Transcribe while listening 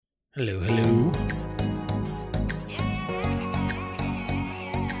Hello, hello.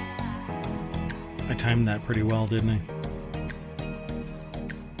 I timed that pretty well, didn't I?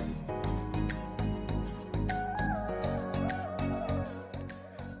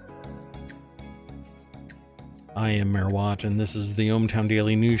 I am Mayor Watt, and this is the ohmTown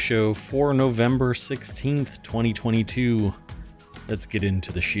Daily News Show for November 16th, 2022. Let's get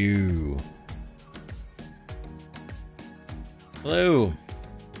into the shoe. Hello.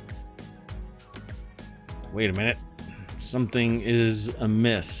 Wait a minute. Something is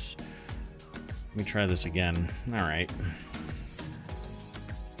amiss. Let me try this again. All right.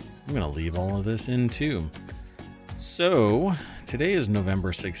 I'm going to leave all of this in too. So, today is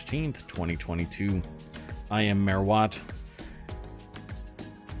November 16th, 2022. I am Mayor Watt.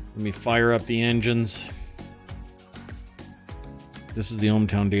 Let me fire up the engines. This is the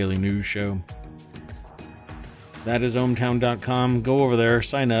ohmTown Daily News Show. That is ohmtown.com. Go over there,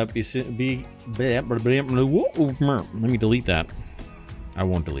 sign up. Let me delete that. I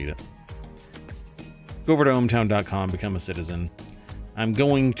won't delete it. Go over to ohmtown.com, become a citizen. I'm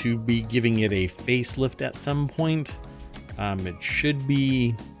going to be giving it a facelift at some point. It should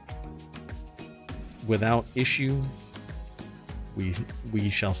be without issue. We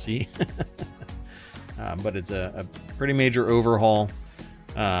shall see. But it's a pretty major overhaul.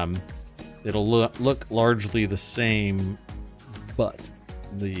 It'll look largely the same, but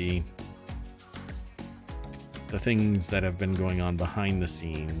the things that have been going on behind the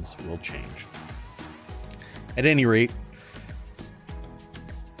scenes will change. At any rate,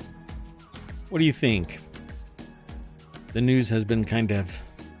 what do you think? The news has been kind of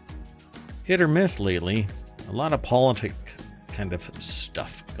hit or miss lately. A lot of politic kind of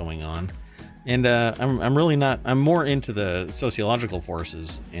stuff going on. And I'm really not, I'm more into the sociological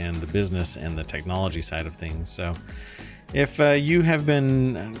forces and the business and the technology side of things. So if you have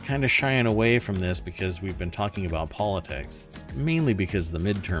been kind of shying away from this because we've been talking about politics, it's mainly because the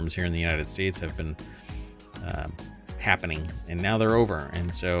midterms here in the United States have been happening and now they're over.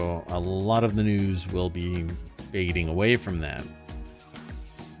 And so a lot of the news will be fading away from that.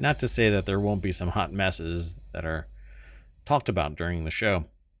 Not to say that there won't be some hot messes that are talked about during the show.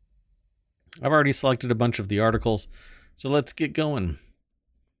 I've already selected a bunch of the articles, so let's get going.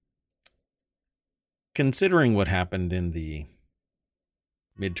 Considering what happened in the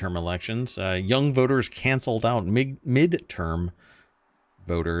midterm elections, young voters canceled out midterm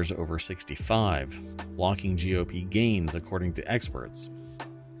voters over 65, blocking GOP gains, according to experts.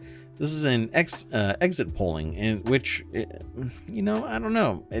 This is an exit polling in which, I don't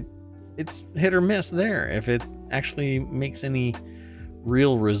know. It's hit or miss there if it actually makes any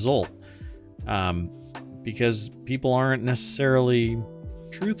real result. Because people aren't necessarily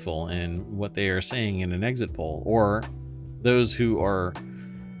truthful in what they are saying in an exit poll, or those who are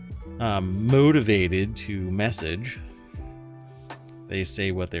motivated to message, they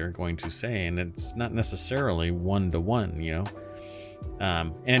say what they're going to say, and it's not necessarily one-to-one,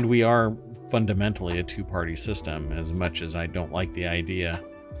 and we are fundamentally a two-party system, as much as I don't like the idea,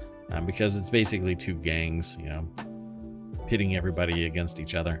 because it's basically two gangs, pitting everybody against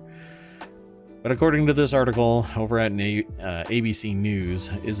each other. But according to this article over at ABC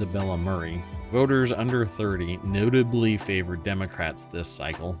News, Isabella Murray, voters under 30 notably favored Democrats this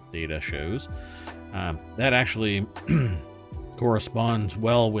cycle, data shows. That actually corresponds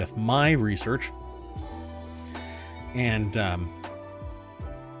well with my research. And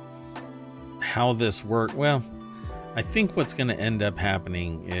how this worked, well, I think what's going to end up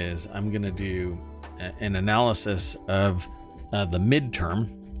happening is I'm going to do an analysis of the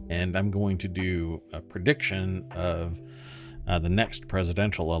midterm. And I'm going to do a prediction of the next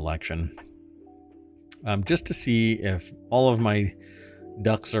presidential election, just to see if all of my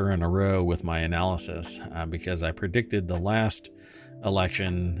ducks are in a row with my analysis, because I predicted the last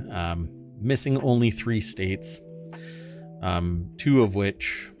election missing only 3 states, 2 of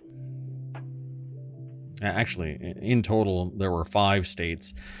which, actually in total there were 5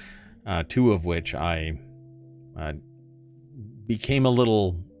 states, 2 of which I became a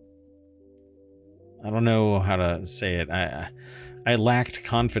little, I don't know how to say it. I lacked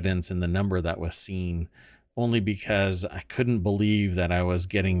confidence in the number that was seen, only because I couldn't believe that I was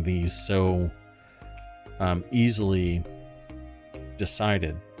getting these so easily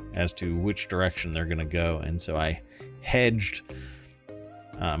decided as to which direction they're going to go. And so I hedged.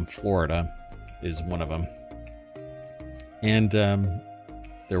 Florida is one of them. And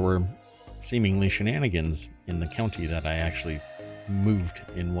there were seemingly shenanigans in the county that I actually moved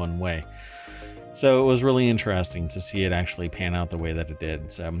in one way. So it was really interesting to see it actually pan out the way that it did.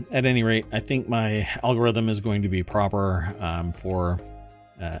 So at any rate, I think my algorithm is going to be proper for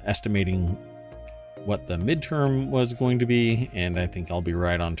estimating what the midterm was going to be, and I think I'll be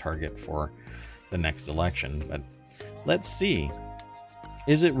right on target for the next election. But let's see.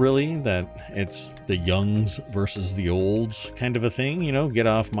 Is it really that it's the youngs versus the olds kind of a thing? You know, get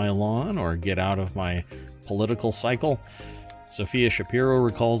off my lawn or get out of my political cycle? Sophia Shapiro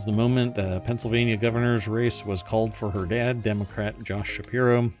recalls the moment the Pennsylvania governor's race was called for her dad, Democrat Josh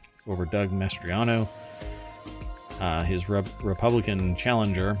Shapiro, over Doug Mastriano, his Republican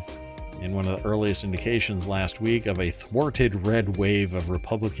challenger, in one of the earliest indications last week of a thwarted red wave of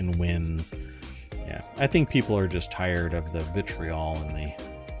Republican wins. Yeah, I think people are just tired of the vitriol and the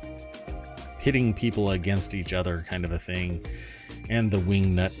pitting people against each other kind of a thing, and the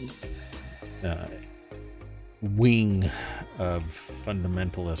wing of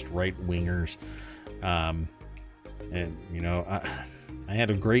fundamentalist right-wingers. And, you know, I had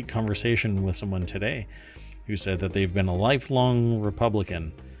a great conversation with someone today who said that they've been a lifelong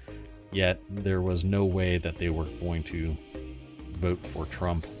Republican, yet there was no way that they were going to vote for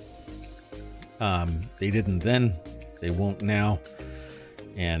Trump. They didn't then, they won't now,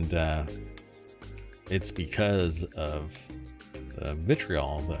 and it's because of the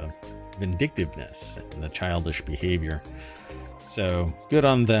vitriol, the vindictiveness, and the childish behavior. So good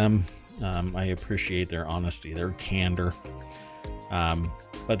on them. I appreciate their honesty, their candor.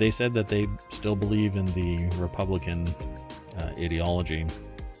 But they said that they still believe in the Republican ideology,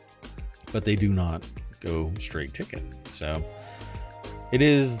 but they do not go straight ticket. So it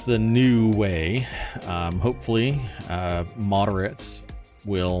is the new way. Hopefully, moderates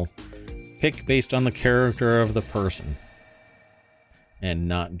will pick based on the character of the person and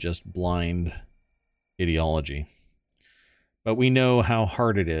not just blind ideology. But we know how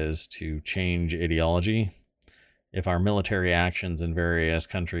hard it is to change ideology. If our military actions in various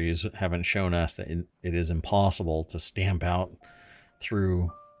countries haven't shown us that it is impossible to stamp out through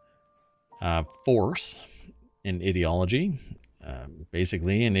force in ideology.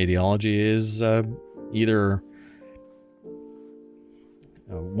 Basically, an ideology is either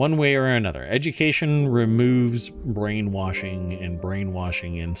one way or another. Education removes brainwashing, and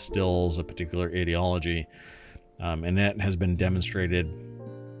brainwashing instills a particular ideology. And that has been demonstrated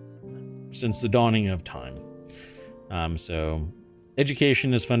since the dawning of time. So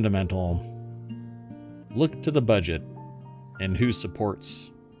education is fundamental. Look to the budget and who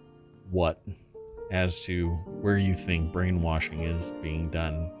supports what as to where you think brainwashing is being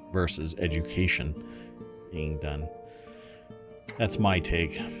done versus education being done. That's my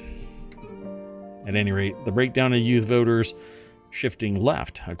take. At any rate, the breakdown of youth voters shifting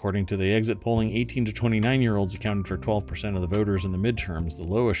left. According to the exit polling, 18 to 29-year-olds accounted for 12% of the voters in the midterms, the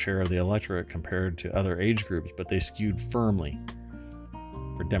lowest share of the electorate compared to other age groups, but they skewed firmly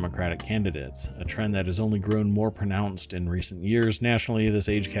for Democratic candidates, a trend that has only grown more pronounced in recent years. Nationally, this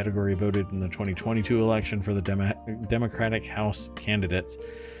age category voted in the 2022 election for the Democratic House candidates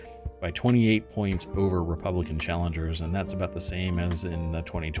by 28 points over Republican challengers, and that's about the same as in the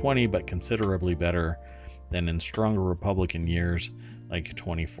 2020, but considerably better than in stronger Republican years like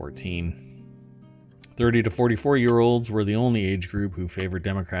 2014. 30 to 44-year-olds were the only age group who favored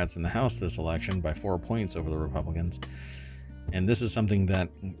Democrats in the House this election by 4 points over the Republicans. And this is something that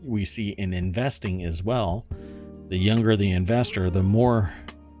we see in investing as well. The younger the investor, the more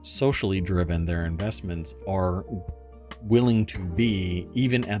socially driven their investments are willing to be,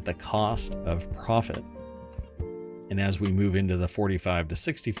 even at the cost of profit. And as we move into the 45 to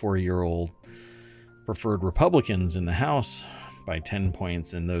 64-year-old, preferred Republicans in the House by 10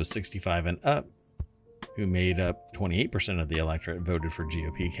 points, and those 65 and up, who made up 28% of the electorate, voted for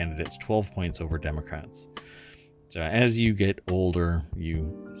GOP candidates 12 points over Democrats. So as you get older,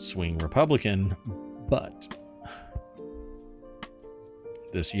 you swing Republican, but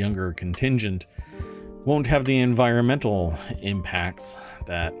this younger contingent won't have the environmental impacts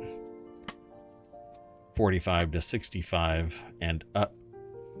that 45 to 65 and up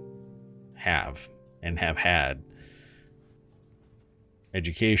have and have had.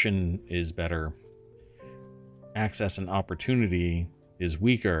 Education is better. Access and opportunity is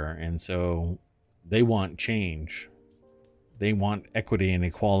weaker, and so they want change. They want equity and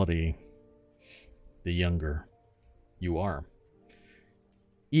equality. The younger you are,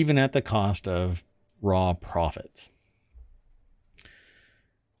 even at the cost of raw profits.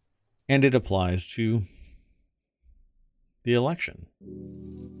 And it applies to the election.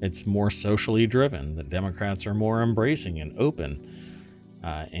 It's more socially driven. The Democrats are more embracing and open,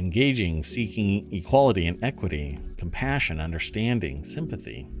 engaging, seeking equality and equity, compassion, understanding,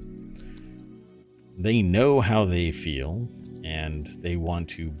 sympathy. They know how they feel and they want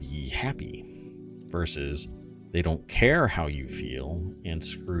to be happy versus They don't care how you feel, and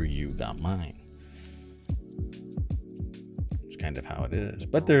screw you, got mine. It's kind of how it is.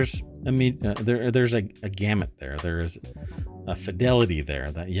 But there's a gamut there. There is a fidelity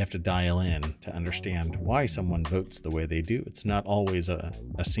there that you have to dial in to understand why someone votes the way they do. It's not always a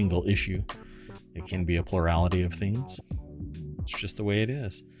single issue. It can be a plurality of things. It's just the way it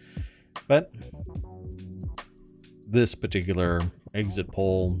is. But this particular exit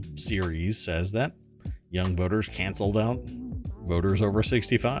poll series says that young voters canceled out voters over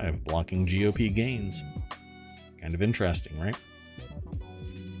 65, blocking GOP gains. Kind of interesting, right?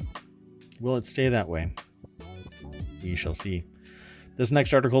 Will it stay that way? We shall see. This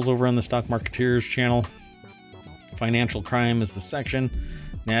next article is over on the Stock Marketeers channel. Financial crime is the section.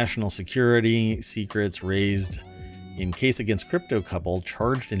 National security secrets raised in case against crypto couple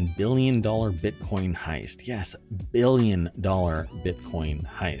charged in $1 billion Bitcoin heist. Yes, $1 billion Bitcoin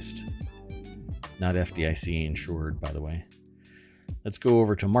heist. Not FDIC insured, by the way. Let's go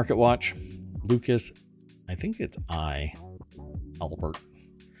over to MarketWatch. Lucas, I think it's Albert.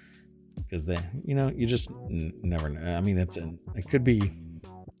 Because you just never know. I mean, it could be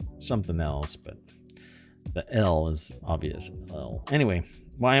something else, but the L is obvious. L. Anyway,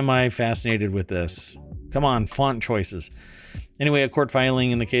 why am I fascinated with this? Come on, font choices. Anyway, a court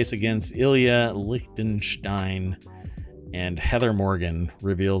filing in the case against Ilya Lichtenstein and Heather Morgan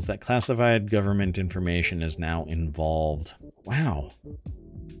reveals that classified government information is now involved. Wow.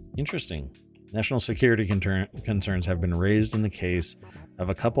 Interesting. National security concerns have been raised in the case of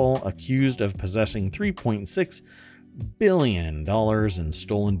a couple accused of possessing $3.6 billion in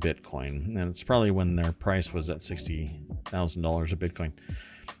stolen Bitcoin. And it's probably when their price was at $60,000 a Bitcoin.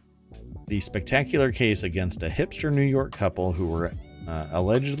 The spectacular case against a hipster New York couple who were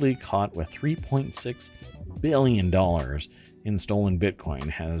allegedly caught with $3.6 billion in stolen Bitcoin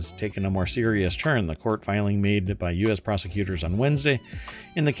has taken a more serious turn. The court filing made by U.S. prosecutors on Wednesday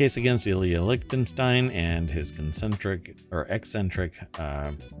in the case against Ilya Lichtenstein and his eccentric,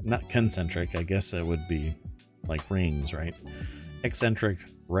 not concentric, I guess it would be like rings, right? Eccentric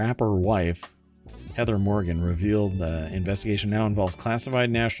rapper wife, Heather Morgan, revealed the investigation now involves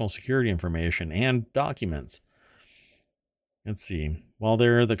classified national security information and documents. Let's see. While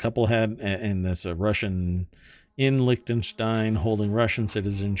there, the couple had in this Russian in Liechtenstein holding Russian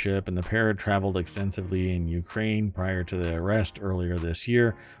citizenship, and the pair had traveled extensively in Ukraine prior to the arrest earlier this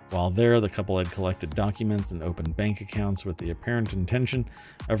year. While there, the couple had collected documents and opened bank accounts with the apparent intention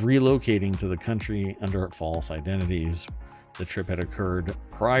of relocating to the country under false identities. The trip had occurred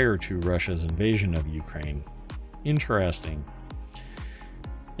prior to Russia's invasion of Ukraine. Interesting.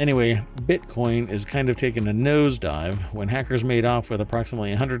 Anyway, Bitcoin is kind of taking a nosedive. When hackers made off with approximately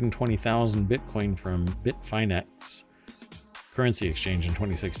 120,000 Bitcoin from Bitfinex currency exchange in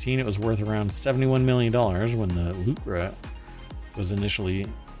 2016, it was worth around $71 million. When the Lucra was initially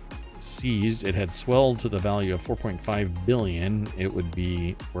seized, it had swelled to the value of 4.5 billion. It would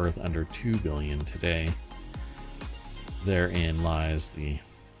be worth under 2 billion today. Therein lies the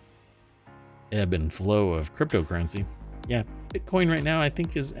ebb and flow of cryptocurrency. Yeah, Bitcoin right now I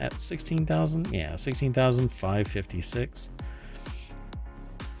think is at 16,000. Yeah, 16,556.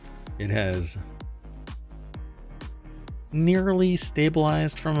 It has nearly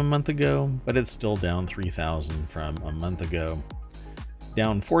stabilized from a month ago, but it's still down 3,000 from a month ago.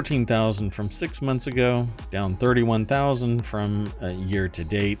 Down 14,000 from 6 months ago. Down 31,000 from a year to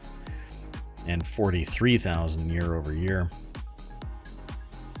date. And 43,000 year over year.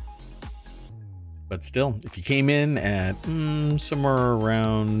 But still, if you came in at somewhere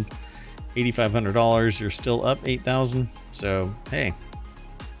around $8,500, you're still up 8,000. So, hey,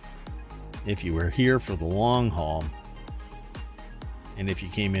 if you were here for the long haul, and if you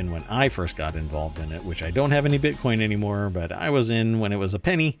came in when I first got involved in it, which I don't have any Bitcoin anymore, but I was in when it was a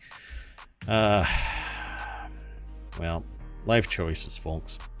penny. Well, life choices,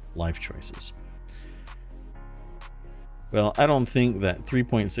 folks. Life choices. Well, I don't think that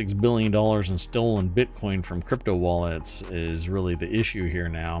 $3.6 billion in stolen Bitcoin from crypto wallets is really the issue here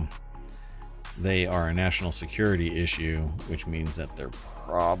now. They are a national security issue, which means that they're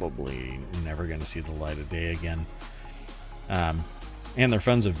probably never going to see the light of day again. And their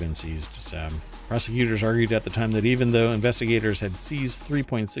funds have been seized. So prosecutors argued at the time that even though investigators had seized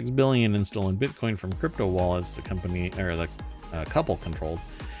 $3.6 billion in stolen Bitcoin from crypto wallets the couple controlled,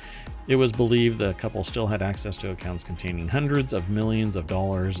 it was believed the couple still had access to accounts containing hundreds of millions of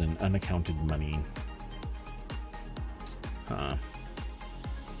dollars in unaccounted money.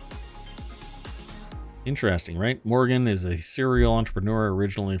 Interesting, right? Morgan is a serial entrepreneur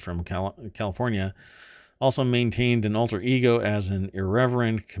originally from California, Also maintained an alter ego as an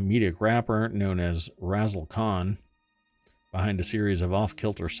irreverent comedic rapper known as Razzle Khan. Behind a series of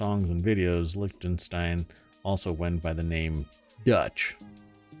off-kilter songs and videos, Lichtenstein also went by the name Dutch.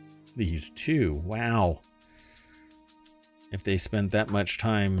 These two, wow. If they spent that much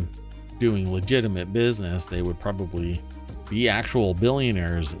time doing legitimate business, they would probably be actual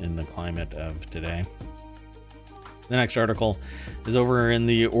billionaires in the climate of today. The next article is over in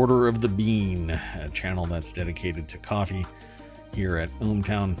the Order of the Bean, a channel that's dedicated to coffee here at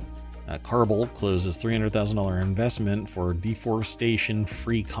ohmTown. Carbol closes $300,000 investment for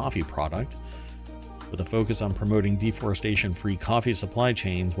deforestation-free coffee product with a focus on promoting deforestation-free coffee supply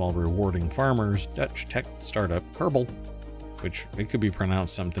chains while rewarding farmers. Dutch tech startup Carbol, which it could be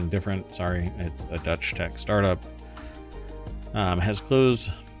pronounced something different. Sorry, it's a Dutch tech startup, has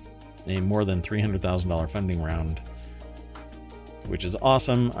closed a more than $300,000 funding round, which is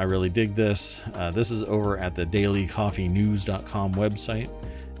awesome. I really dig this. This is over at the dailycoffeenews.com website.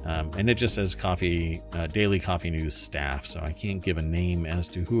 And it just says Daily Coffee News staff, so I can't give a name as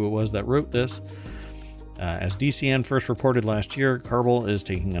to who it was that wrote this. As DCN first reported last year, Carbol is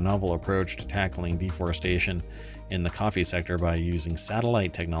taking a novel approach to tackling deforestation in the coffee sector by using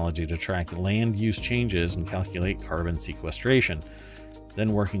satellite technology to track land use changes and calculate carbon sequestration,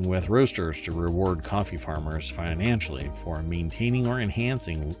 then working with roasters to reward coffee farmers financially for maintaining or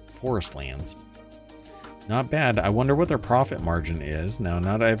enhancing forest lands. Not bad. I wonder what their profit margin is. Now,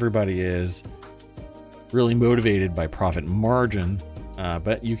 not everybody is really motivated by profit margin,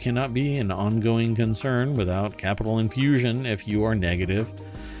 but you cannot be an ongoing concern without capital infusion if you are negative,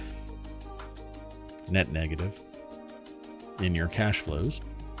 net negative in your cash flows.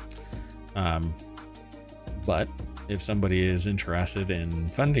 But if somebody is interested in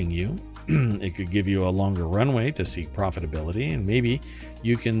funding you, it could give you a longer runway to seek profitability, and maybe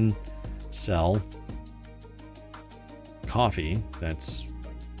you can sell coffee that's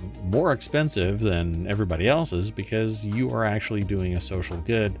more expensive than everybody else's because you are actually doing a social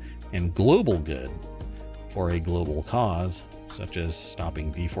good and global good for a global cause, such as stopping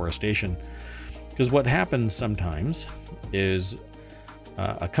deforestation. Because what happens sometimes is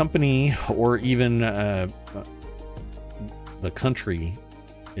a company or even the country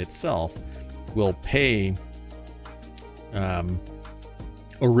itself will pay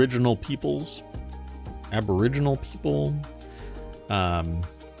original peoples, Aboriginal people,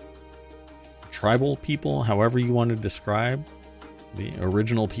 tribal people, however you want to describe the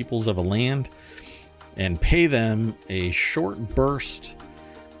original peoples of a land, and pay them a short burst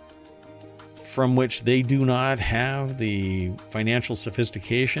from which they do not have the financial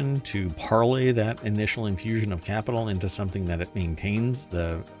sophistication to parlay that initial infusion of capital into something that it maintains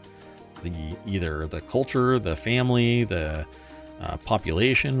either the culture, the family, the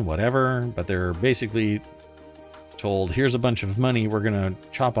population, whatever. But they're basically told, here's a bunch of money, we're going to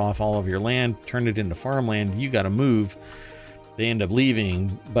chop off all of your land, turn it into farmland, you got to move. They end up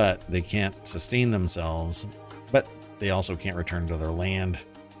leaving, but they can't sustain themselves, but they also can't return to their land.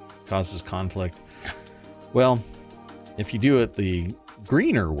 Causes conflict. Well, if you do it the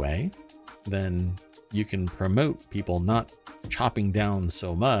greener way, then you can promote people not chopping down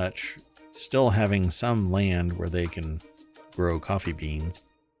so much, still having some land where they can grow coffee beans,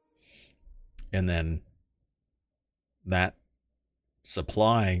 and then that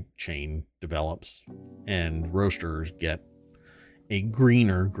supply chain develops and roasters get a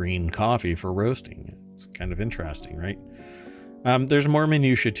greener green coffee for roasting. It's kind of interesting, right? There's more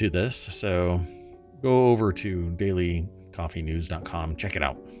minutia to this, so go over to dailycoffeenews.com, check it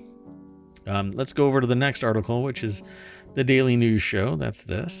out. Let's go over to the next article, which is the Daily News Show. That's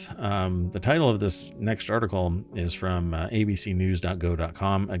this. The title of this next article is from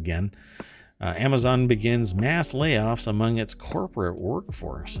abcnews.go.com again. Amazon begins mass layoffs among its corporate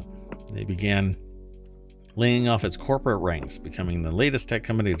workforce. They began laying off its corporate ranks, becoming the latest tech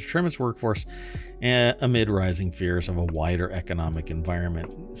company to trim its workforce amid rising fears of a wider economic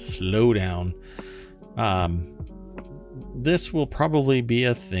environment slowdown. This will probably be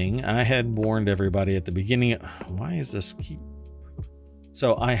a thing. I had warned everybody at the beginning. Why is this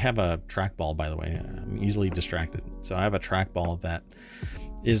So I have a trackball, by the way. I'm easily distracted. So I have a trackball that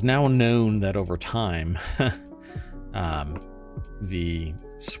is now known that over time, the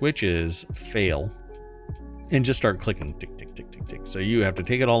switches fail and just start clicking tick, tick, tick, tick, tick. So you have to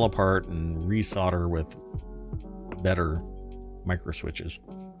take it all apart and resolder with better micro switches.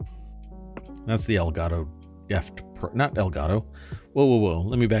 That's the Elgato Deft Pro, not Elgato. Whoa.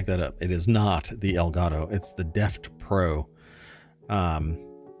 Let me back that up. It is not the Elgato. It's the Deft Pro,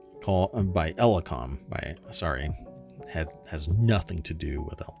 called by Elecom. Has nothing to do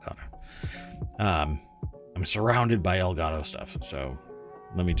with Elgato. I'm surrounded by Elgato stuff. So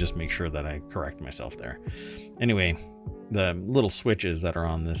let me just make sure that I correct myself there. Anyway, the little switches that are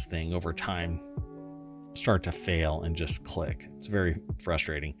on this thing over time start to fail and just click. It's very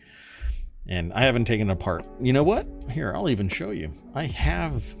frustrating. And I haven't taken it apart. You know what? Here, I'll even show you. I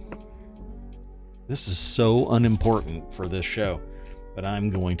have. This is so unimportant for this show, but I'm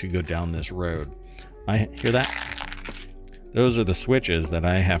going to go down this road. I hear that? Those are the switches that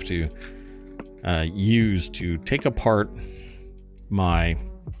I have to use to take apart my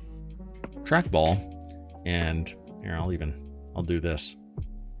trackball. And here, I'll do this.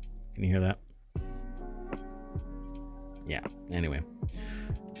 Can you hear that? Yeah, anyway.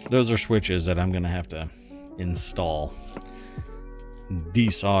 Those are switches that I'm going to have to install,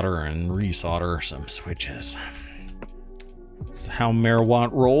 desolder and resolder some switches. That's how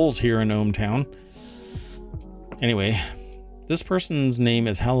Merawatt rolls here in ohmTown. Anyway, this person's name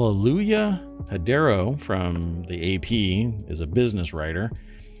is Hallelujah Hadero from the AP, is a business writer,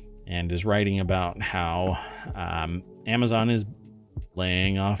 and is writing about how Amazon is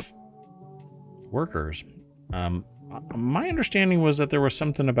laying off workers. My understanding was that there was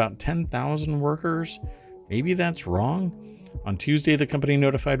something about 10,000 workers. Maybe that's wrong. On Tuesday, the company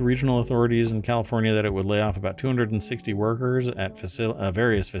notified regional authorities in California that it would lay off about 260 workers at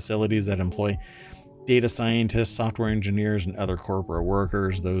various facilities that employ data scientists, software engineers, and other corporate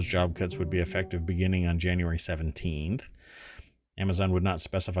workers. Those job cuts would be effective beginning on January 17th. Amazon would not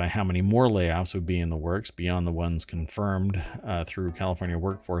specify how many more layoffs would be in the works beyond the ones confirmed through California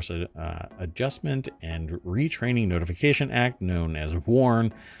Workforce Adjustment and Retraining Notification Act, known as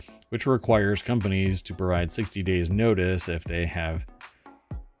WARN, which requires companies to provide 60 days notice if they have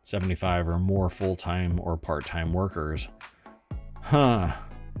 75 or more full-time or part-time workers.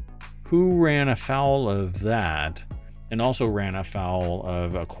 Who ran afoul of that, and also ran afoul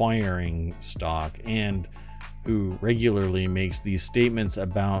of acquiring stock, and who regularly makes these statements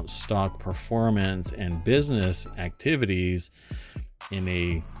about stock performance and business activities in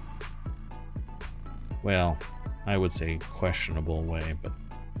a, well, I would say questionable way, but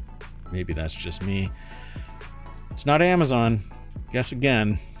maybe that's just me. It's not Amazon. Guess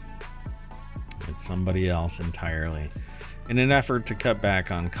again. It's somebody else entirely. In an effort to cut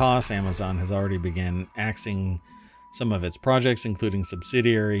back on costs, Amazon has already begun axing some of its projects, including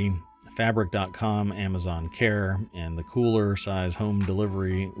subsidiary Fabric.com, Amazon Care, and the cooler size home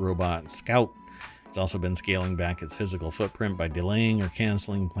delivery robot Scout. It's also been scaling back its physical footprint by delaying or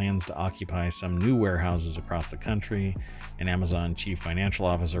canceling plans to occupy some new warehouses across the country. And Amazon Chief Financial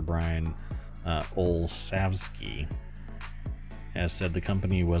Officer Brian Olsavsky has said the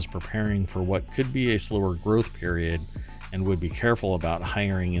company was preparing for what could be a slower growth period and would be careful about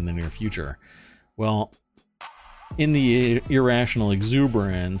hiring in the near future. Well, in the irrational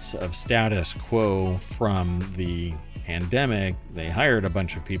exuberance of status quo from the pandemic, they hired a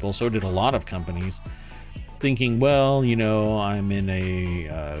bunch of people. So did a lot of companies, thinking, well, you know, I'm in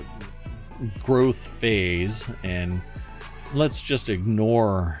a growth phase and let's just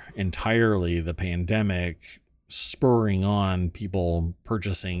ignore entirely the pandemic spurring on people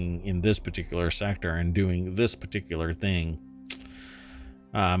purchasing in this particular sector and doing this particular thing.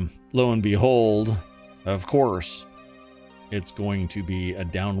 Lo and behold, of course, it's going to be a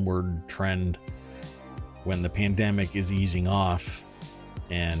downward trend when the pandemic is easing off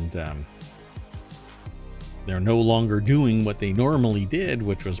and they're no longer doing what they normally did,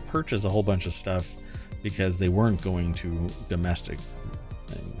 which was purchase a whole bunch of stuff because they weren't going to domestic.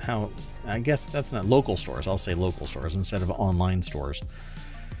 I guess that's not local stores. I'll say local stores instead of online stores.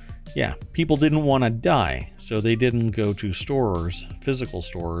 Yeah, people didn't want to die, so they didn't go to stores, physical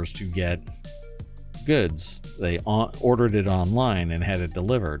stores, to get goods. They ordered it online and had it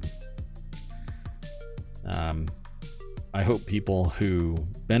delivered. I hope people who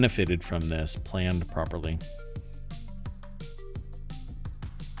benefited from this planned properly.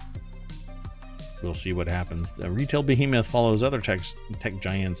 We'll see what happens. The retail behemoth follows other tech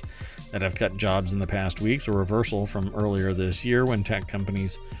giants that have cut jobs in the past weeks, a reversal from earlier this year when tech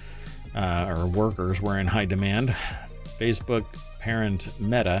companies or workers were in high demand. Facebook parent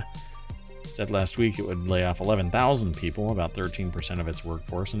Meta said last week it would lay off 11,000 people, about 13% of its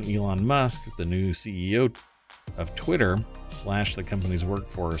workforce, and Elon Musk, the new CEO of Twitter, slashed the company's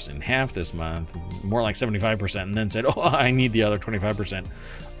workforce in half this month, more like 75%, and then said, oh, I need the other 25%.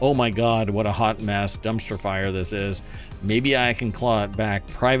 Oh my God, what a hot mess, dumpster fire this is. Maybe I can claw it back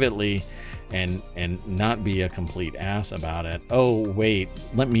privately and not be a complete ass about it. Oh, wait,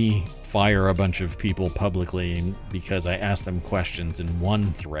 let me fire a bunch of people publicly because I asked them questions in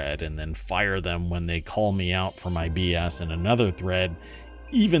one thread and then fire them when they call me out for my BS in another thread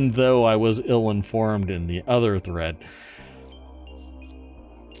even though I was ill-informed in the other thread.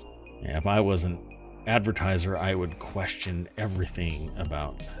 Yeah, if I was an advertiser, I would question everything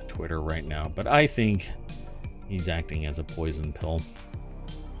about Twitter right now, but I think he's acting as a poison pill.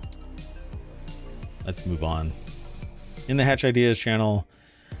 Let's move on. In the Hatch Ideas channel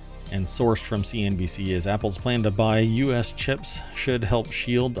and sourced from CNBC is Apple's plan to buy US chips should help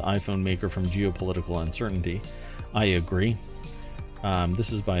shield the iPhone maker from geopolitical uncertainty. I agree.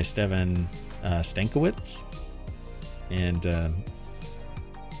 This is by Steven Stankiewicz, and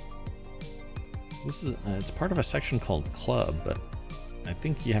this is it's part of a section called Club, but I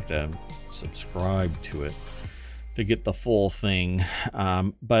think you have to subscribe to it to get the full thing.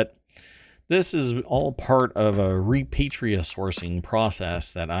 But this is all part of a repatria sourcing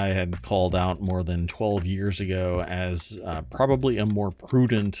process that I had called out more than 12 years ago as probably a more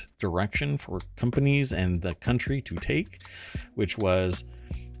prudent direction for companies and the country to take, which was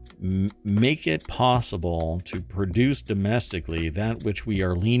make it possible to produce domestically that which we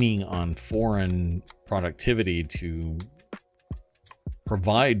are leaning on foreign productivity to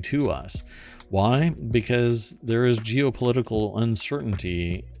provide to us. Why? Because there is geopolitical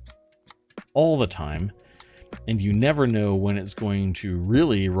uncertainty all the time, and you never know when it's going to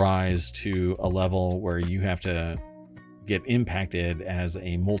really rise to a level where you have to get impacted as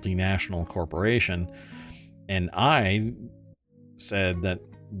a multinational corporation. And I said that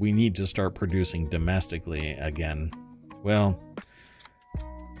we need to start producing domestically again. Well,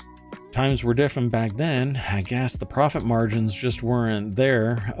 times were different back then. I guess the profit margins just weren't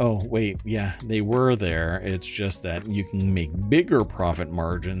there. Oh, wait, yeah, they were there. It's just that you can make bigger profit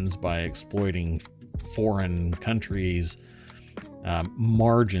margins by exploiting foreign countries'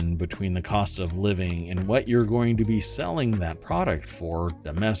 margin between the cost of living and what you're going to be selling that product for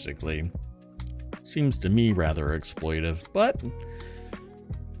domestically. Seems to me rather exploitive, but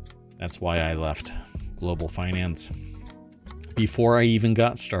that's why I left global finance before I even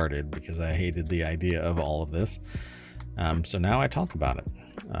got started, because I hated the idea of all of this. So now I talk about it.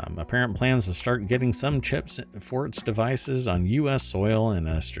 Apparent plans to start getting some chips for its devices on U.S. soil in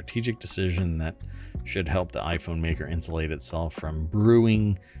a strategic decision that should help the iPhone maker insulate itself from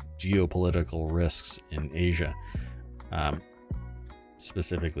brewing geopolitical risks in Asia,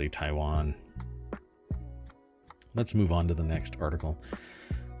 specifically Taiwan. Let's move on to the next article.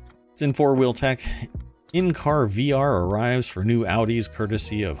 It's in 4Wheel Tech. In-car VR arrives for new Audis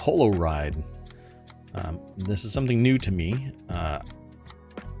courtesy of HoloRide. This is something new to me.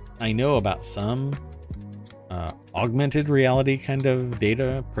 I know about some augmented reality kind of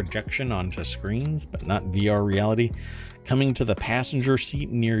data projection onto screens, but not VR reality. Coming to the passenger seat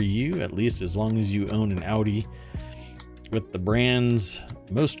near you, at least as long as you own an Audi, with the brand's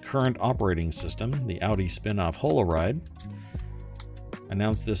most current operating system, the Audi spin-off HoloRide.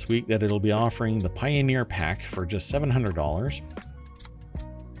 Announced this week that it'll be offering the Pioneer Pack for just $700,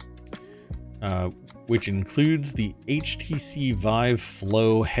 which includes the HTC Vive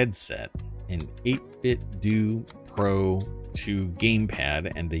Flow headset, an 8-bit Do Pro 2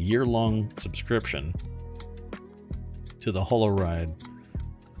 gamepad, and a year-long subscription to the HoloRide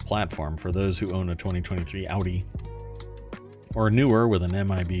platform for those who own a 2023 Audi or newer with an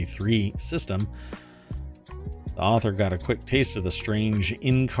MIB3 system. The author got a quick taste of the strange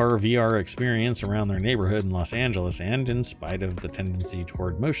in-car VR experience around their neighborhood in Los Angeles, and in spite of the tendency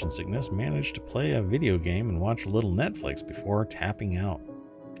toward motion sickness, managed to play a video game and watch a little Netflix before tapping out.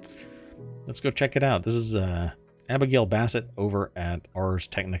 Let's go check it out. This is Abigail Bassett over at Ars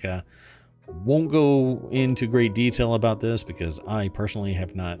Technica. Won't go into great detail about this because I personally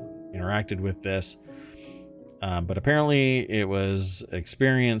have not interacted with this. But apparently it was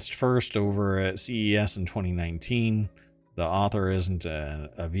experienced first over at CES in 2019. The author isn't a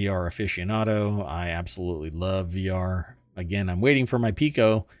VR aficionado. I absolutely love VR. Again, I'm waiting for my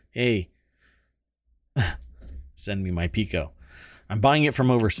Pico. Hey, send me my Pico. I'm buying it from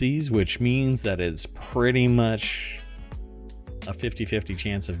overseas, which means that it's pretty much a 50-50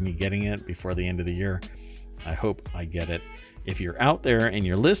 chance of me getting it before the end of the year. I hope I get it. If you're out there and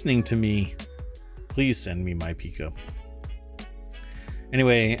you're listening to me, please send me my Pico.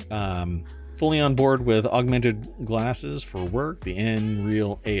 Anyway, fully on board with augmented glasses for work. The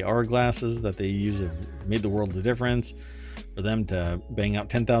Nreal AR glasses that they use have made the world of difference. For them to bang out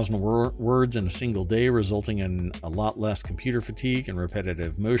 10,000 words in a single day, resulting in a lot less computer fatigue and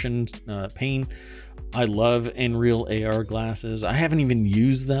repetitive motion pain. I love Nreal AR glasses. I haven't even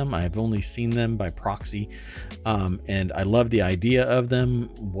used them. I've only seen them by proxy. And I love the idea of them.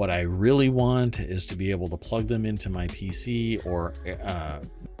 What I really want is to be able to plug them into my PC or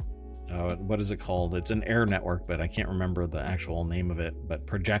what is it called? It's an air network, but I can't remember the actual name of it, but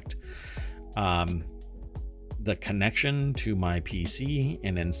project the connection to my PC,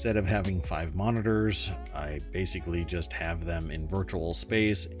 and instead of having 5 monitors, I basically just have them in virtual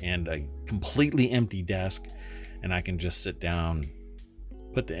space and a completely empty desk, and I can just sit down,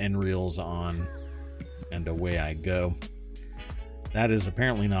 put the Nreals on, and away I go. That is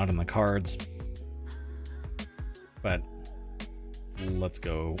apparently not in the cards, but let's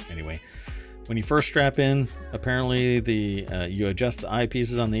go anyway. When you first strap in, apparently you adjust the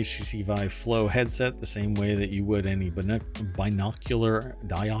eyepieces on the HTC Vive Flow headset the same way that you would any binocular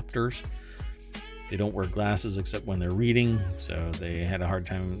diopters. They don't wear glasses except when they're reading, so they had a hard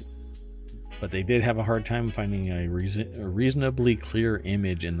time, but they did have a hard time finding a reasonably clear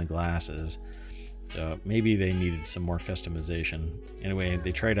image in the glasses. So maybe they needed some more customization. Anyway,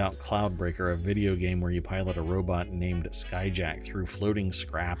 they tried out Cloudbreaker, a video game where you pilot a robot named Skyjack through floating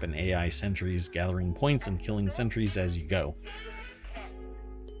scrap and AI sentries, gathering points and killing sentries as you go.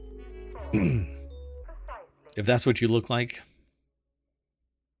 If that's what you look like,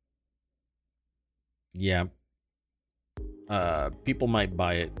 yeah, people might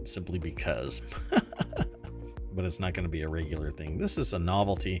buy it simply because. But it's not going to be a regular thing. This is a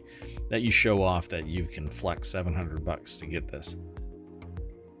novelty that you show off that you can flex $700 to get this.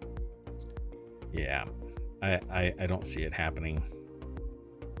 Yeah, I don't see it happening.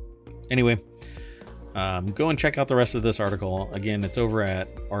 Anyway, go and check out the rest of this article. Again, it's over at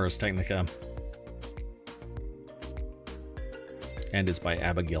Ars Technica, and it's by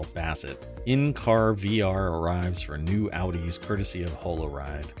Abigail Bassett. In-car VR arrives for new Audis courtesy of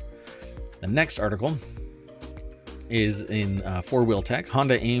HoloRide. The next article is in 4-wheel tech.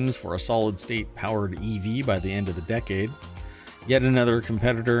 Honda aims for a solid-state powered EV by the end of the decade. Yet another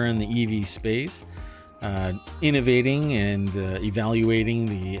competitor in the EV space, innovating and evaluating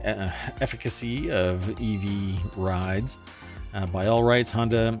the efficacy of EV rides. By all rights,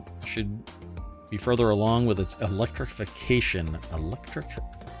 Honda should be further along with its electrification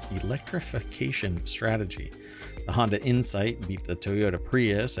strategy. The Honda Insight beat the Toyota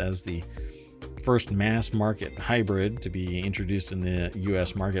Prius as the first mass market hybrid to be introduced in the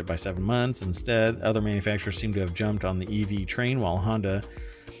US market by 7 months. Instead, other manufacturers seem to have jumped on the EV train while Honda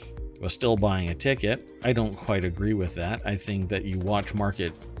was still buying a ticket. I don't quite agree with that. I think that you watch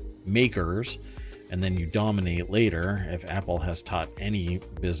market makers and then you dominate later. If Apple has taught any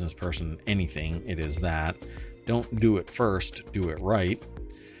business person anything, it is that. Don't do it first, do it right.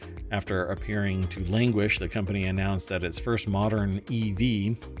 After appearing to languish, the company announced that its first modern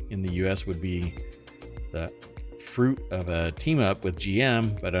EV in the US would be the fruit of a team-up with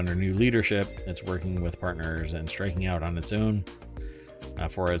GM, but under new leadership, it's working with partners and striking out on its own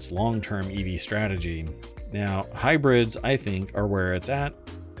for its long-term EV strategy. Now, hybrids, I think, are where it's at.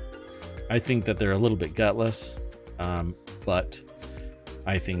 I think that they're a little bit gutless, but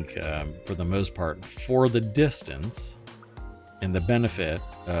I think for the most part, for the distance and the benefit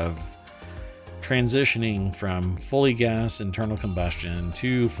of transitioning from fully gas internal combustion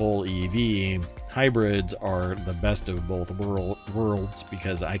to full EV, hybrids are the best of both worlds,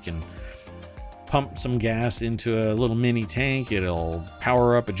 because I can pump some gas into a little mini tank, it'll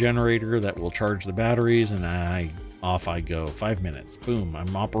power up a generator that will charge the batteries, and off I go. 5 minutes, boom,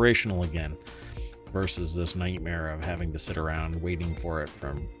 I'm operational again, versus this nightmare of having to sit around waiting for it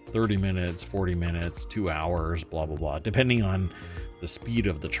from 30 minutes, 40 minutes, 2 hours, blah, blah, blah, depending on the speed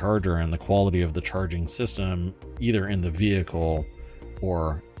of the charger and the quality of the charging system, either in the vehicle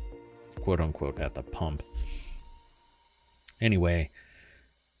or quote unquote at the pump. Anyway,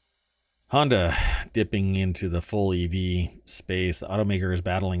 Honda dipping into the full EV space. The automaker is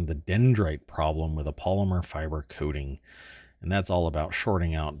battling the dendrite problem with a polymer fiber coating, and that's all about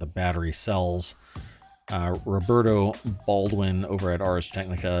shorting out the battery cells. Roberto Baldwin over at Ars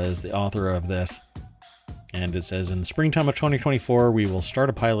Technica is the author of this. And it says, in the springtime of 2024, we will start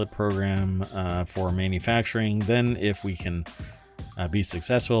a pilot program for manufacturing. Then, if we can be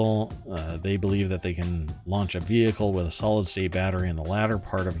successful, they believe that they can launch a vehicle with a solid-state battery in the latter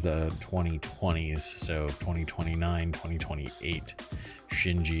part of the 2020s, so 2029, 2028.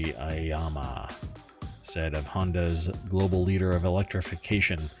 Shinji Aoyama said of Honda's global leader of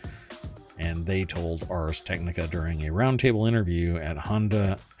electrification. And they told Ars Technica during a roundtable interview at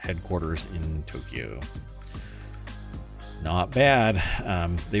Honda headquarters in Tokyo. Not bad.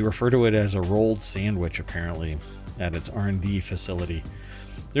 They refer to it as a rolled sandwich, apparently, at its R&D facility.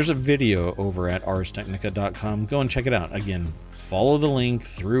 There's a video over at arstechnica.com. Go and check it out. Again, follow the link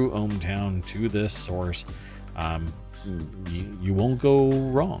through ohmTown to this source. you won't go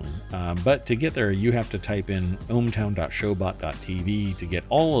wrong. But to get there, you have to type in ohmtown.showbot.tv to get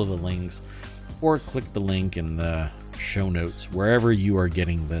all of the links, or click the link in the show notes wherever you are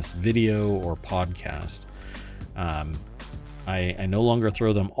getting this video or podcast. I no longer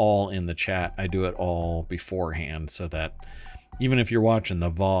throw them all in the chat. I do it all beforehand so that even if you're watching the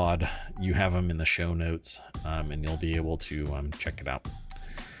VOD, you have them in the show notes, and you'll be able to check it out.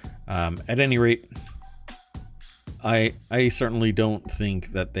 At any rate, I certainly don't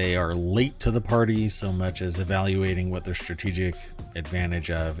think that they are late to the party so much as evaluating what their strategic advantage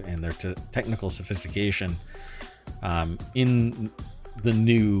of and their technical sophistication in the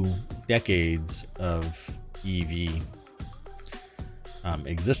new decades of EV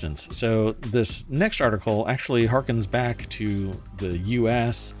existence. So this next article actually harkens back to the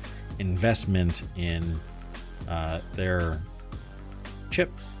US investment in their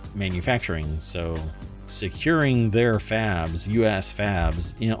chip manufacturing. So securing their fabs, US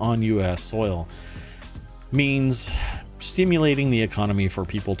fabs on US soil, means stimulating the economy for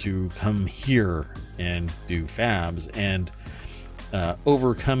people to come here and do fabs, and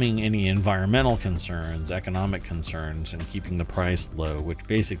overcoming any environmental concerns, economic concerns, and keeping the price low, which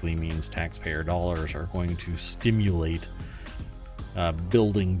basically means taxpayer dollars are going to stimulate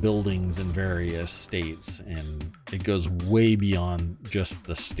building buildings in various states. And it goes way beyond just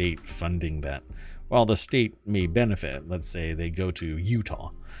the state funding that. While the state may benefit, let's say they go to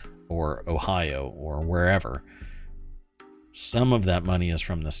Utah or Ohio or wherever, some of that money is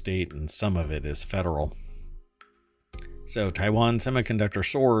from the state and some of it is federal. So Taiwan Semiconductor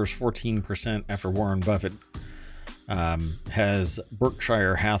soars 14% after Warren Buffett has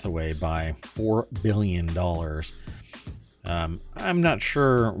Berkshire Hathaway by $4 billion. I'm not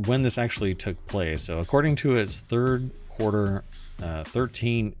sure when this actually took place. So according to its third quarter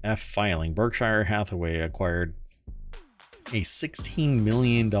 13F filing, Berkshire Hathaway acquired a $16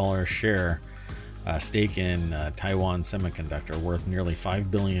 million share stake in Taiwan Semiconductor, worth nearly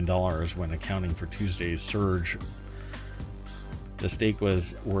 $5 billion when accounting for Tuesday's surge. The stake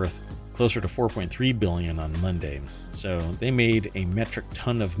was worth closer to $4.3 billion on Monday. So they made a metric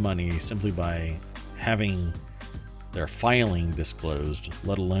ton of money simply by having their filing disclosed,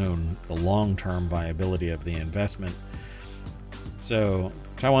 let alone the long-term viability of the investment. So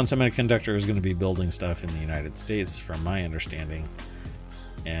Taiwan Semiconductor is going to be building stuff in the United States, from my understanding.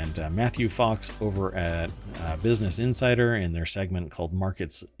 And Matthew Fox over at Business Insider, in their segment called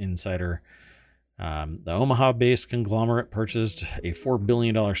Markets Insider, the Omaha-based conglomerate purchased a $4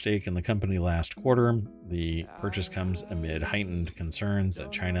 billion stake in the company last quarter. The purchase comes amid heightened concerns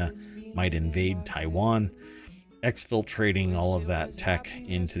that China might invade Taiwan. Exfiltrating all of that tech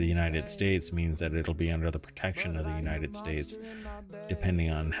into the United States means that it'll be under the protection of the United States.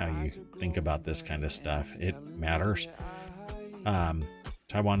 Depending on how you think about this kind of stuff, it matters.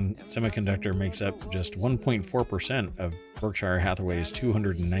 Taiwan Semiconductor makes up just 1.4% of Berkshire Hathaway's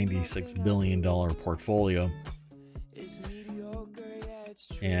 $296 billion portfolio.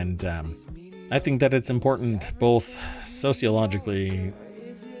 And I think that it's important both sociologically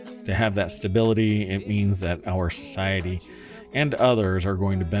to have that stability. It means that our society and others are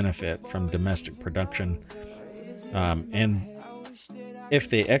going to benefit from domestic production. And if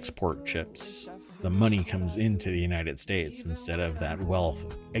they export chips, the money comes into the United States instead of that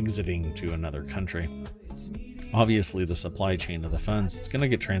wealth exiting to another country. Obviously, the supply chain of the funds, it's going to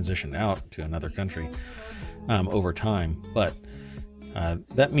get transitioned out to another country over time. But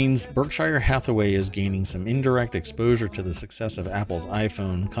that means Berkshire Hathaway is gaining some indirect exposure to the success of Apple's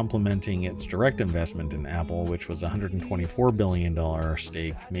iPhone, complementing its direct investment in Apple, which was a $124 billion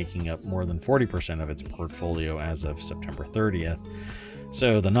stake, making up more than 40% of its portfolio as of September 30th.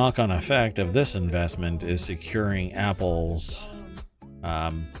 So the knock-on effect of this investment is securing Apple's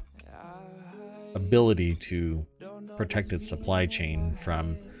ability to protect its supply chain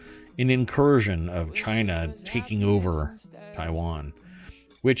from an incursion of China taking over Taiwan,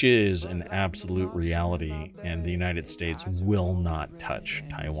 which is an absolute reality, and the United States will not touch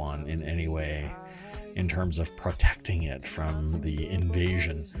Taiwan in any way in terms of protecting it from the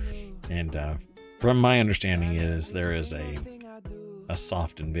invasion. And from my understanding is there is a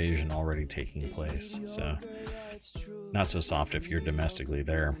soft invasion already taking place. So not so soft if you're domestically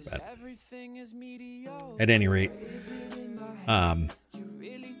there, but at any rate,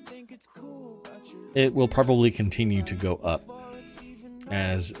 it will probably continue to go up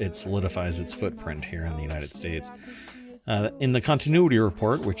as it solidifies its footprint here in the United States. In the Continuity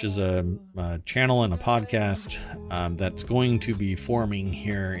Report, which is a channel and a podcast that's going to be forming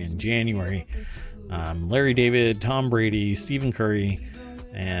here in January, Larry David, Tom Brady, Stephen Curry,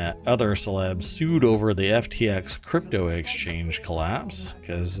 Other celebs sued over the FTX crypto exchange collapse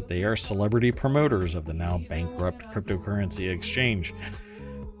because they are celebrity promoters of the now bankrupt cryptocurrency exchange,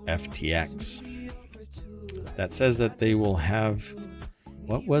 FTX. That says that they will have,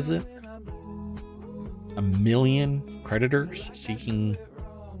 what was it? 1 million creditors seeking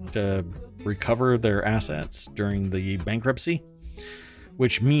to recover their assets during the bankruptcy,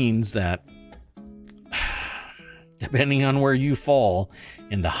 which means that depending on where you fall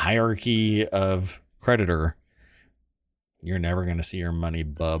in the hierarchy of creditor, you're never going to see your money,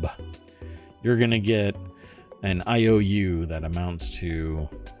 bub. You're going to get an IOU that amounts to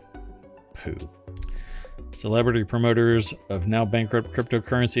poo. Celebrity promoters of now bankrupt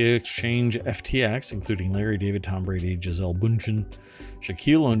cryptocurrency exchange FTX, including Larry David, Tom Brady, Gisele Bündchen,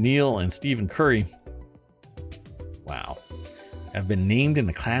 Shaquille O'Neal, and Stephen Curry, wow, have been named in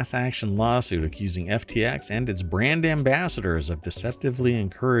a class action lawsuit accusing FTX and its brand ambassadors of deceptively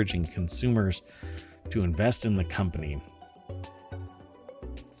encouraging consumers to invest in the company.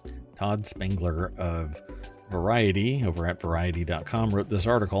 Todd Spangler of Variety, over at Variety.com, wrote this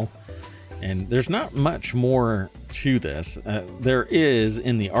article, and there's not much more to this. There is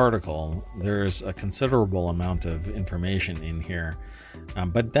in the article, there's a considerable amount of information in here,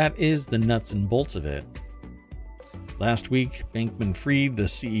 but that is the nuts and bolts of it. Last week, Bankman-Fried, the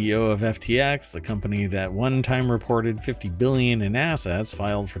CEO of FTX, the company that one time reported $50 billion in assets,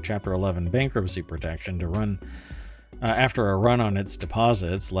 filed for Chapter 11 bankruptcy protection to run after a run on its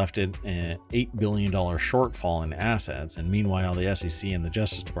deposits left it an $8 billion shortfall in assets. And meanwhile, the SEC and the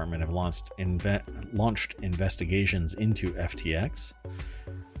Justice Department have launched investigations into FTX.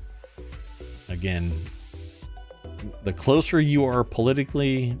 Again, the closer you are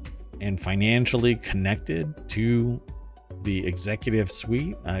politically and financially connected to the executive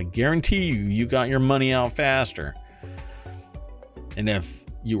suite, I guarantee you got your money out faster. And if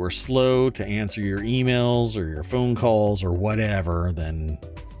you were slow to answer your emails or your phone calls or whatever, then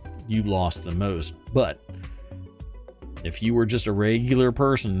you lost the most. But if you were just a regular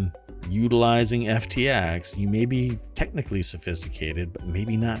person utilizing FTX, you may be technically sophisticated, but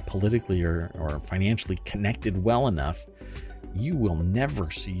maybe not politically or financially connected well enough. You will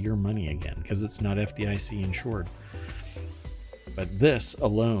never see your money again because it's not FDIC insured. But this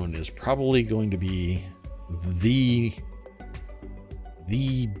alone is probably going to be the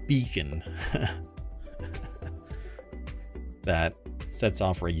beacon that sets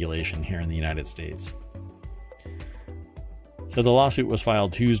off regulation here in the United States. So the lawsuit was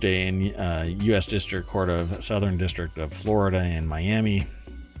filed Tuesday in U.S. District Court of Southern District of Florida in Miami,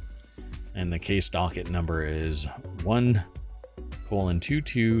 and the case docket number is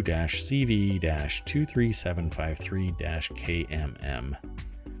 1:22-CV-23753-KMM.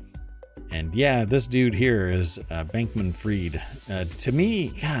 And yeah, this dude here is Bankman-Fried. To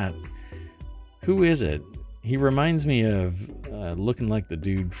me, God, who is it? He reminds me of looking like the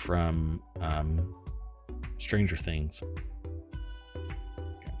dude from Stranger Things.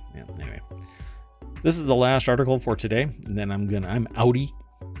 Okay, yeah, anyway, this is the last article for today, and then I'm outie.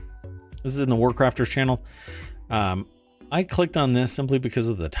 This is in the Warcrafters channel. I clicked on this simply because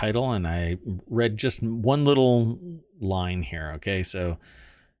of the title, and I read just one little line here. Okay, so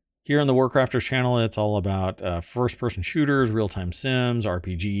here on the Warcrafters channel, it's all about first-person shooters, real-time sims,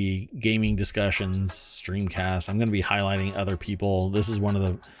 RPG, gaming discussions, streamcasts. I'm going to be highlighting other people. This is one of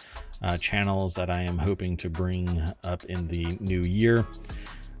the channels that I am hoping to bring up in the new year.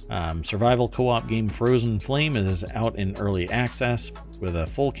 Survival co-op game Frozen Flame is out in early access with a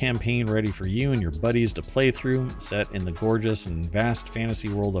full campaign ready for you and your buddies to play through, set in the gorgeous and vast fantasy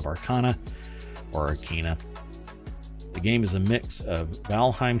world of Arcana, or Arcana. The game is a mix of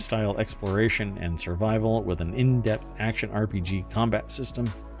Valheim-style exploration and survival with an in-depth action RPG combat system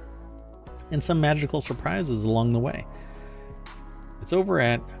and some magical surprises along the way. It's over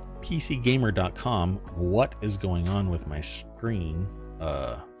at PCGamer.com. What is going on with my screen?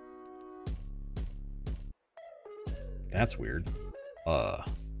 That's weird. Hold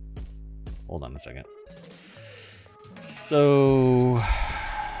on a second. So,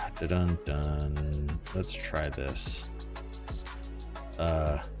 dun. Let's try this.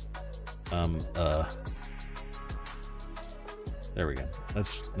 There we go.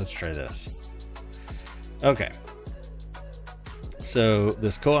 Let's try this. Okay. So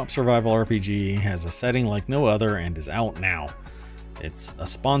this co-op survival RPG has a setting like no other and is out now. It's a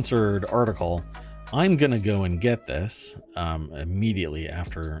sponsored article. I'm gonna go and get this immediately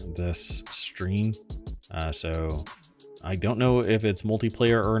after this stream. So I don't know if it's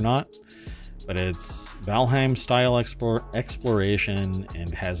multiplayer or not, but it's Valheim style exploration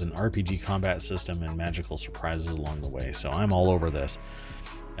and has an RPG combat system and magical surprises along the way. So I'm all over this.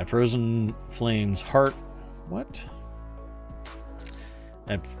 At Frozen Flame's heart, what?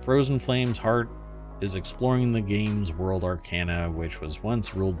 At Frozen Flame's heart is exploring the game's world arcana, which was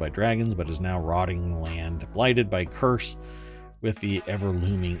once ruled by dragons, but is now rotting land, blighted by curse, with the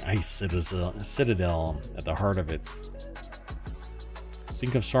ever-looming ice citadel at the heart of it.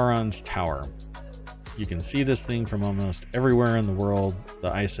 Think of Sauron's tower. You can see this thing from almost everywhere in the world.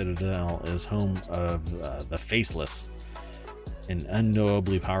 The Ice Citadel is home of the Faceless, an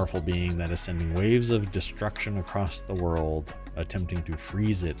unknowably powerful being that is sending waves of destruction across the world, attempting to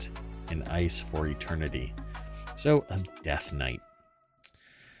freeze it in ice for eternity. So, a Death Knight.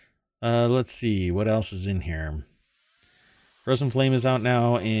 Let's see, what else is in here? Frozen Flame is out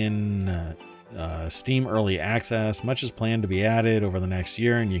now in Steam Early Access. Much is planned to be added over the next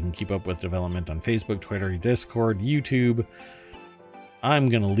year, and you can keep up with development on Facebook, Twitter, Discord, YouTube. I'm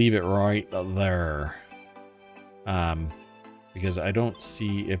going to leave it right there. Because I don't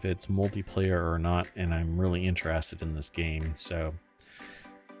see if it's multiplayer or not, and I'm really interested in this game, so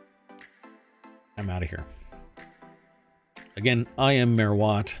I'm out of here. Again, I am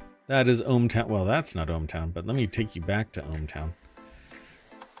Merwat. That is ohmTown. Well, that's not ohmTown, but let me take you back to ohmTown.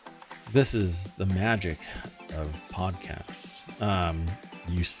 This is the magic of podcasts.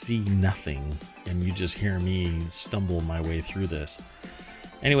 You see nothing, and you just hear me stumble my way through this.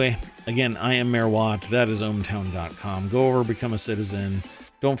 Anyway, again, I am Merwat. That is ohmTown.com. Go over, become a citizen.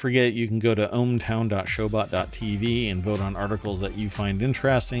 Don't forget, you can go to ohmTown.showbot.tv and vote on articles that you find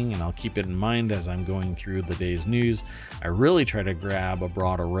interesting, and I'll keep it in mind as I'm going through the day's news. I really try to grab a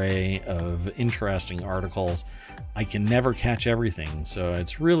broad array of interesting articles. I can never catch everything, so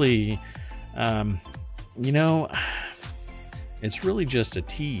it's really, it's really just a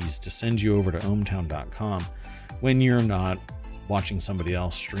tease to send you over to ohmTown.com when you're not watching somebody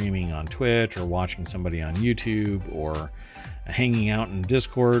else streaming on Twitch or watching somebody on YouTube or hanging out in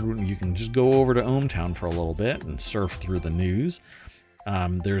Discord. You can just go over to ohmTown for a little bit and surf through the news.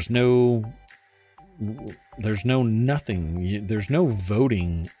 There's no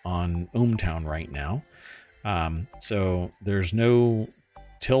voting on ohmTown right now. So there's no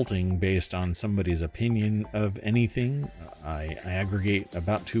tilting based on somebody's opinion of anything. I aggregate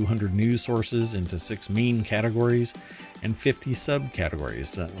about 200 news sources into 6 main categories and 50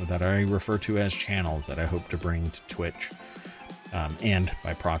 subcategories that I refer to as channels that I hope to bring to Twitch. And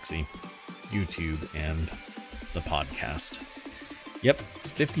by proxy, YouTube and the podcast. Yep,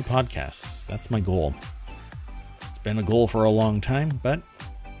 50 podcasts. That's my goal. It's been a goal for a long time, but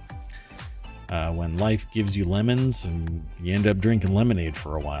when life gives you lemons, and you end up drinking lemonade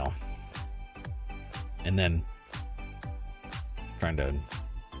for a while. And then trying to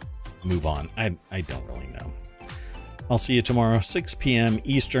move on. I don't really know. I'll see you tomorrow, 6 p.m.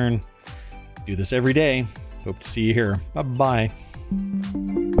 Eastern. Do this every day. Hope to see you here. Bye-bye.